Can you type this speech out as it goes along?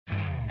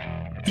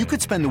You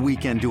could spend the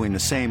weekend doing the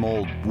same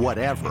old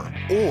whatever,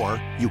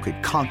 or you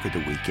could conquer the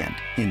weekend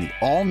in the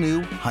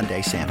all-new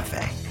Hyundai Santa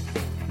Fe.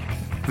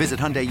 Visit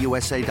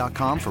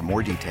HyundaiUSA.com for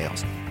more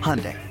details.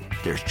 Hyundai,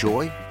 there's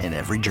joy in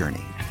every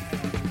journey.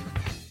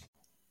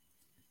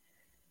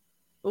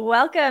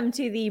 Welcome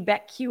to the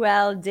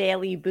BetQL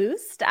Daily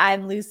Boost.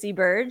 I'm Lucy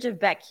Burge of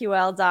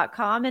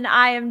BetQL.com, and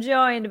I am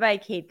joined by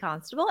Kate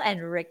Constable and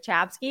Rick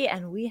Chapsky,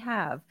 and we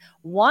have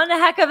one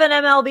heck of an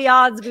MLB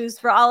odds boost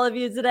for all of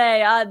you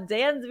today on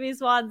Dansby,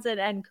 Swanson,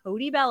 and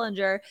Cody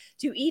Bellinger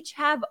to each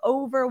have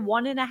over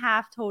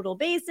 1.5 total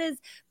bases,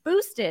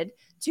 boosted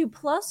to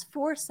plus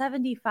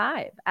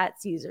 475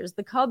 at Caesars.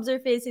 The Cubs are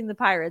facing the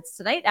Pirates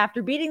tonight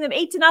after beating them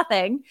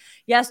 8-0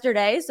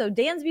 yesterday, so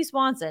Dansby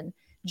Swanson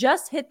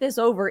just hit this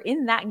over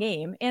in that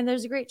game, and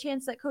there's a great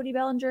chance that Cody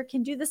Bellinger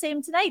can do the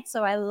same tonight.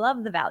 So I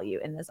love the value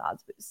in this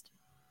odds boost.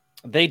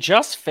 They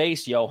just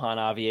faced Johan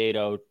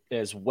Oviedo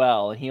as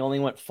well. He only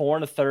went 4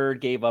 1/3,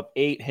 gave up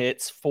 8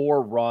 hits,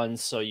 4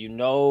 runs. So you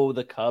know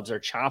the Cubs are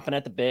chomping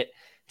at the bit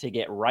to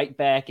get right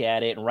back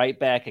at it and right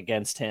back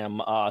against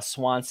him.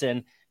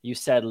 Swanson, you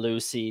said,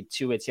 Lucy,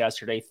 2 hits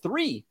yesterday,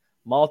 3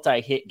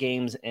 multi-hit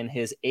games in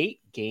his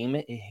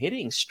 8-game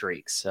hitting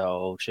streak.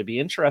 So should be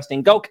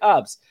interesting. Go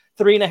Cubs.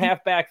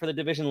 3.5 back for the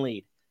division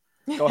lead.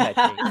 Go ahead,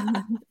 Kate.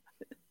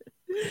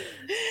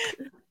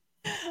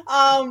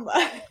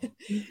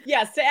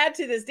 Yes, to add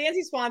to this,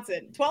 Dansby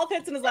Swanson, 12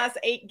 hits in his last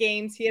 8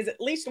 games. He has at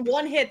least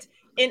 1 hit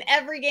in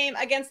every game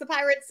against the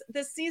Pirates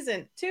this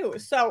season, too.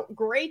 So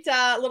great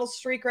little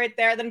streak right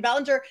there. Then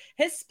Bellinger,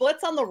 his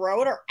splits on the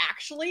road are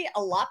actually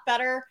a lot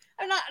better.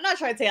 I'm not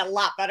trying to say a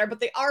lot better, but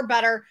they are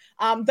better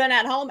than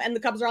at home. And the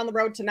Cubs are on the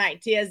road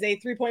tonight. He has a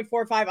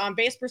 3.45 on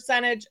base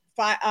percentage,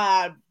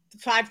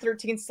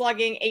 513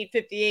 slugging,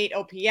 858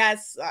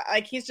 OPS.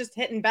 Like he's just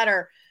hitting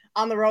better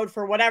on the road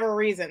for whatever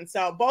reason.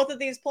 So both of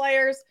these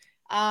players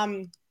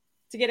to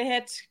get a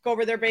hit, go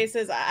over their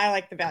bases. I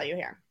like the value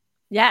here.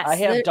 Yes. I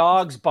have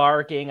dogs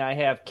barking. I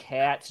have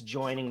cats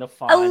joining the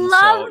fun. I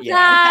love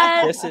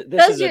that.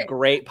 This is a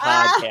great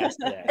podcast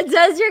today.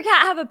 Does your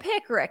cat have a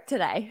pick, Rick,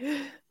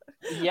 today?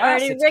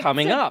 Yes, it's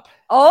coming up.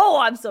 Oh,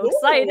 I'm so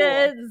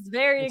excited. It's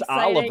very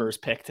exciting. Oliver's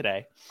pick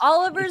today.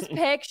 Oliver's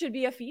pick should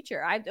be a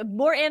feature.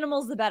 More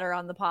animals, the better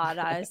on the pod,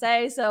 I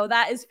say. So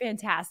that is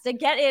fantastic.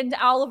 Get in.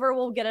 Oliver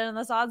will get in on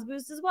this odds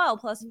boost as well.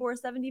 Plus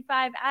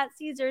 475 at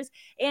Caesars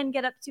and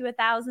get up to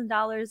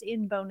 $1,000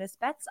 in bonus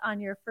bets on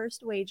your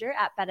first wager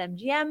at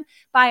BetMGM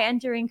by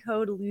entering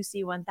code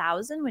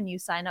Lucy1000 when you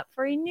sign up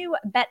for a new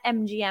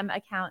BetMGM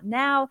account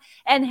now,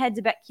 and head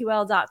to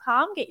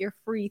BetQL.com. Get your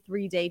free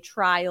 3-day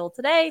trial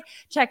today.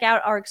 Check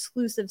out our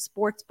exclusive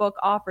sportsbook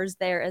offers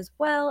there as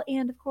well.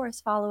 And of course,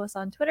 follow us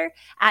on Twitter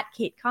at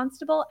Kate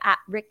Constable, at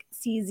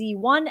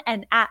RickCZ1,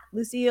 and at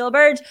Lucille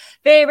Burge.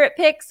 Favorite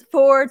picks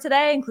for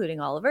today, including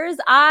Oliver's.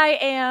 I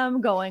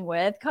am going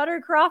with Cutter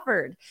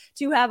Crawford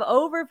to have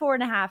over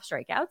 4.5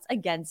 strikeouts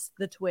against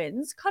the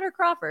Twins. Cutter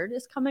Crawford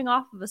is coming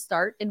off of a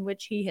start in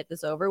which he hit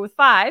this over with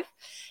 5,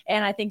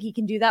 and I think he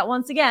can do that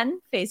once again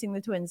facing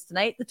the Twins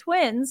tonight. The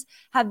Twins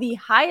have the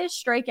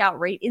highest strikeout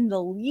rate in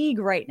the league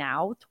right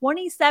now,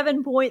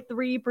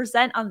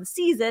 27.3% on the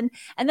season,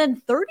 and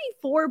then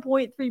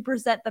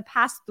 34.3% the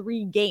past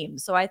 3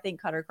 games. So I think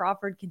Cutter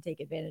Crawford can take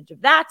advantage of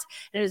that.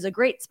 And it is a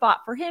great spot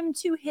for him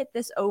to hit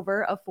this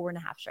over of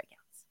 4.5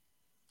 strikeouts.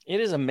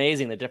 It is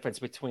amazing the difference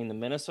between the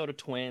Minnesota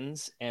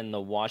Twins and the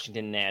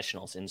Washington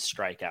Nationals in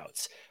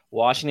strikeouts.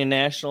 Washington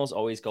Nationals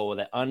always go with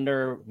the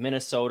under.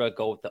 Minnesota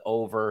go with the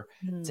over.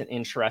 It's an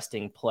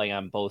interesting play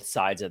on both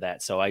sides of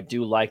that. So I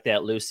do like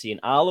that, Lucy.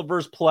 And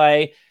Oliver's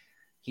play,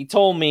 he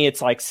told me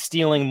it's like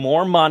stealing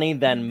more money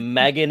than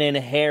Meghan and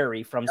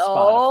Harry from Spotify.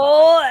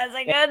 Oh, that's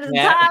a good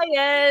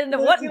tie-in.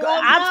 What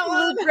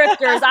absolute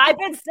grifters. I've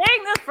been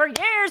saying this for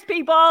years,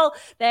 people.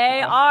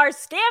 They are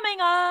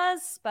scamming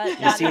us. But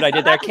you see what I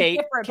did there,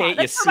 Kate?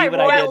 Kate, you see what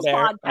I did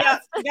there? Yeah,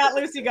 you got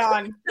Lucy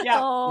going. Yeah.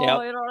 Oh, you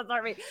don't want to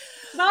start me.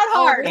 Not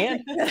hard.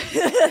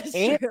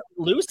 And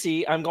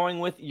Lucy, I'm going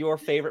with your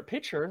favorite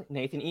pitcher,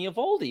 Nathan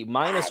Eovaldi,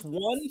 minus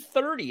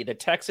 130. The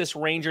Texas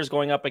Rangers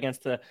going up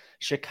against the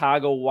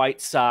Chicago White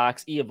Sox.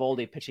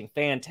 Eovaldi pitching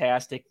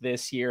fantastic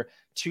this year.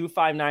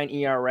 2.59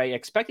 ERA,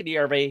 expected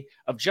ERA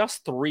of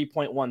just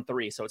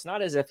 3.13. So it's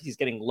not as if he's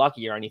getting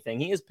lucky or anything.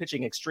 He is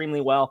pitching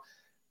extremely well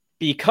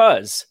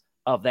because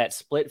of that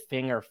split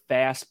finger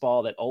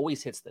fastball that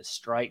always hits the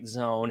strike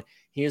zone.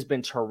 He has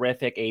been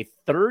terrific. A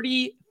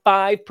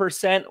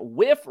 35%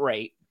 whiff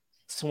rate,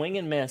 swing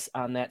and miss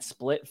on that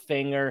split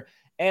finger.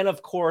 And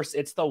of course,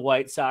 it's the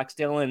White Sox.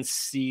 Dylan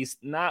Cease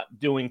not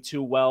doing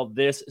too well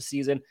this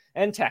season.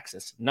 And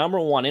Texas, number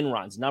 1 in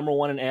runs, number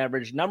 1 in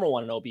average, number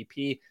 1 in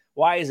OBP.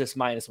 Why is this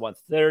minus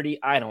 130?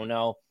 I don't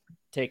know.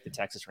 Take the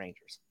Texas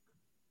Rangers.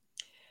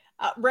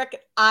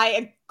 Rick,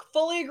 I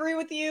fully agree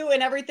with you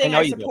and everything.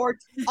 I support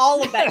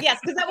all of that. Yes,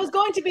 because that was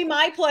going to be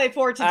my play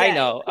for today. I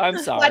know. I'm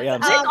sorry.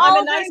 I'm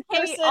all a nice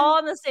person. All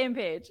on the same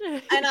page.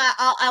 And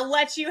I'll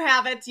let you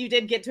have it. You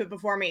did get to it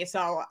before me,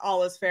 so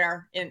all is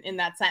fair in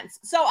that sense.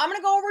 So I'm going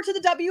to go over to the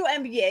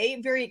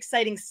WNBA. Very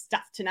exciting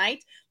stuff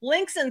tonight.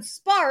 Lynx and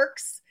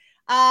Sparks.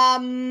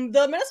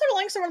 The Minnesota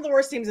Lynx are one of the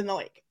worst teams in the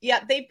league.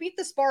 Yeah, they beat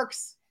the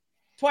Sparks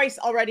twice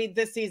already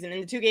this season in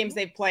the 2 games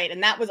they've played,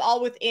 and that was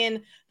all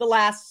within the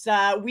last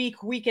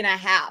week and a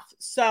half.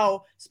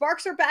 So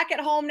Sparks are back at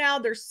home now.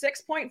 They're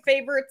 6-point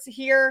favorites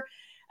here.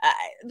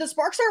 The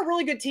Sparks are a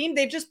really good team.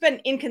 They've just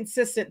been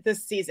inconsistent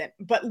this season,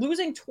 but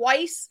losing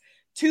twice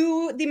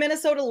to the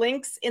Minnesota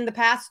Lynx in the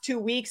past 2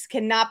 weeks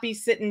cannot be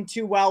sitting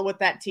too well with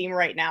that team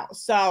right now.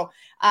 So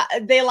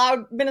they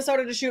allowed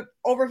Minnesota to shoot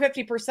over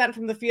 50%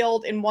 from the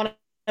field in one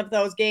of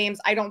those games.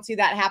 I don't see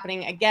that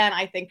happening again.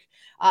 I think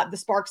the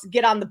Sparks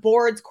get on the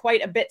boards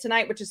quite a bit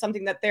tonight, which is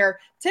something that they're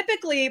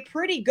typically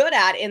pretty good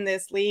at in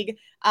this league.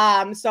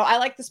 So I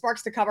like the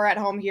Sparks to cover at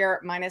home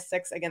here,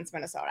 -6 against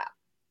Minnesota.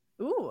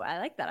 Ooh, I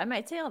like that. I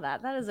might tail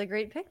that. That is a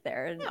great pick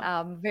there. And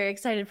I'm very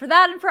excited for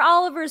that. And for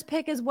Oliver's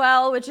pick as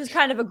well, which is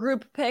kind of a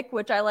group pick,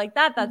 which I like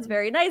that. That's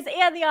very nice.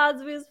 And the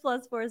odds boost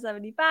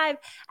 +475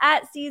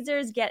 at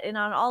Caesars. Get in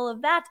on all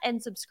of that and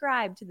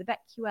subscribe to the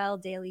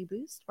BetQL Daily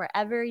Boost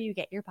wherever you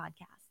get your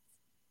podcasts.